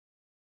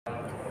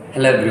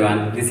Hello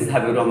everyone, this is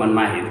Habibur Rahman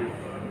mahid.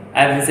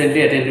 I have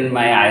recently attended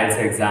my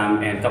IELTS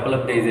exam and a couple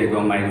of days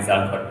ago my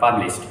result got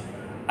published.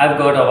 I've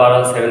got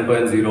overall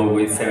 7.0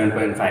 with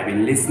 7.5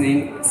 in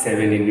listening,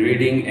 7 in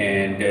reading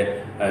and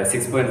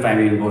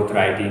 6.5 in both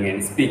writing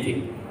and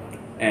speaking.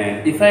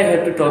 And if I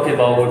have to talk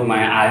about my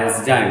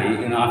IELTS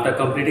journey, after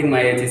completing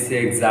my HSC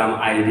exam,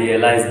 I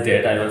realized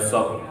that I was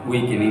so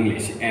weak in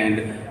English.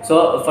 And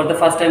so for the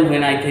first time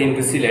when I came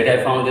to Sylhet,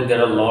 I found that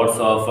there are lots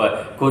of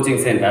coaching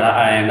center,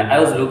 and I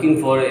was looking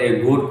for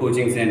a good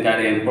coaching center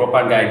and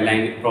proper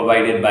guideline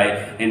provided by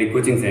any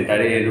coaching center.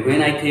 And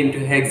when I came to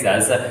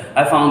HEXA'S,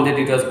 I found that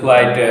it was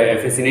quite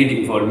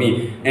fascinating for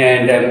me.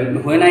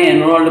 And when I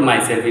enrolled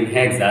myself in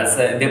HEXA'S,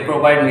 they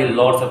provide me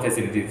lots of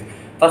facilities.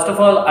 First of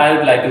all, I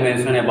would like to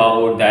mention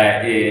about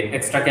the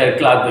extra care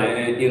club.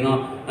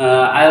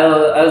 I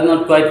was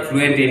not quite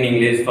fluent in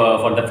English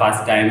for the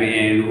first time,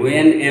 and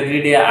when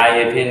every day I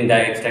attend the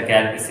extra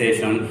care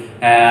session,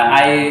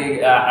 I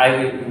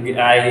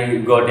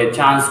got a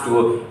chance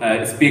to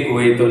speak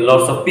with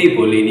lots of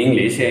people in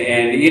English,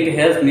 and it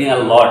helps me a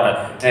lot.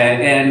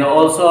 And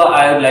also,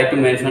 I would like to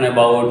mention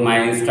about my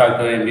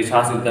instructor,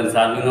 Sultan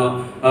sir.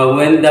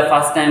 When the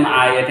first time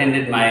I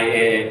attended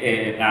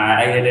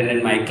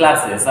my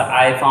classes,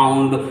 I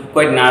found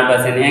quite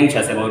nervous and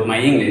anxious about my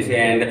English,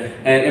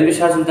 and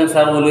Sultan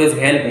sir always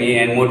helped me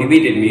and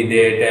motivated me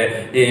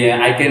that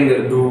I can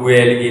do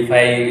well if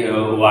I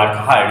work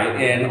hard.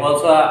 And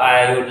also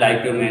I would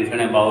like to mention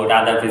about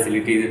other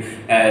facilities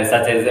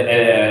such as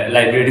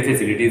library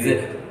facilities.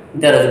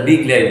 There is a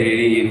big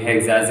library in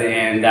HEXA'S,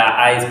 and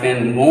I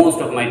spend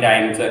most of my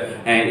time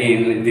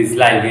in this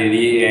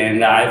library,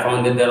 and I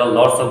found that there are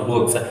lots of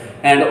books.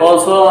 And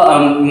also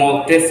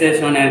mock test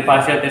session and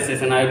partial test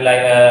session, I would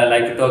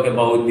like to talk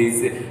about this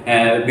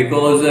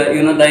because the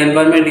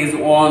environment is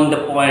on the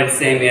point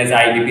same as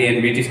IDP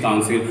and British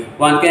Council.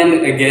 One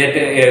can get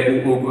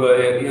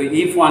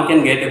if one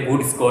can get a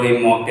good score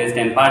in mock test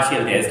and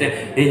partial test,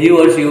 he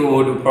or she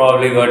would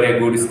probably got a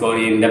good score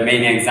in the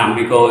main exam,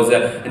 because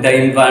the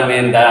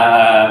environment,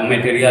 the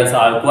materials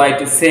are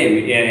quite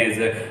same as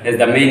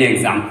the main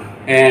exam.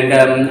 And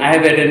I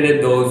have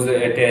attended those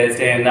tests,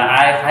 and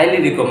I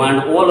highly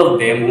recommend all of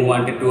them who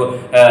wanted to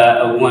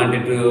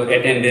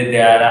attend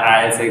their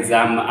IELTS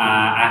exam.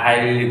 I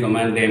highly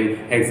recommend them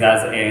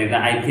HEXA'S, and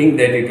I think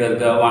that it was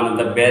one of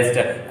the best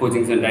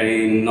coaching center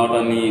in not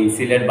only in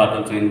Sylhet but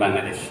also in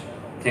Bangladesh.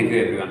 Thank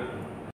you everyone.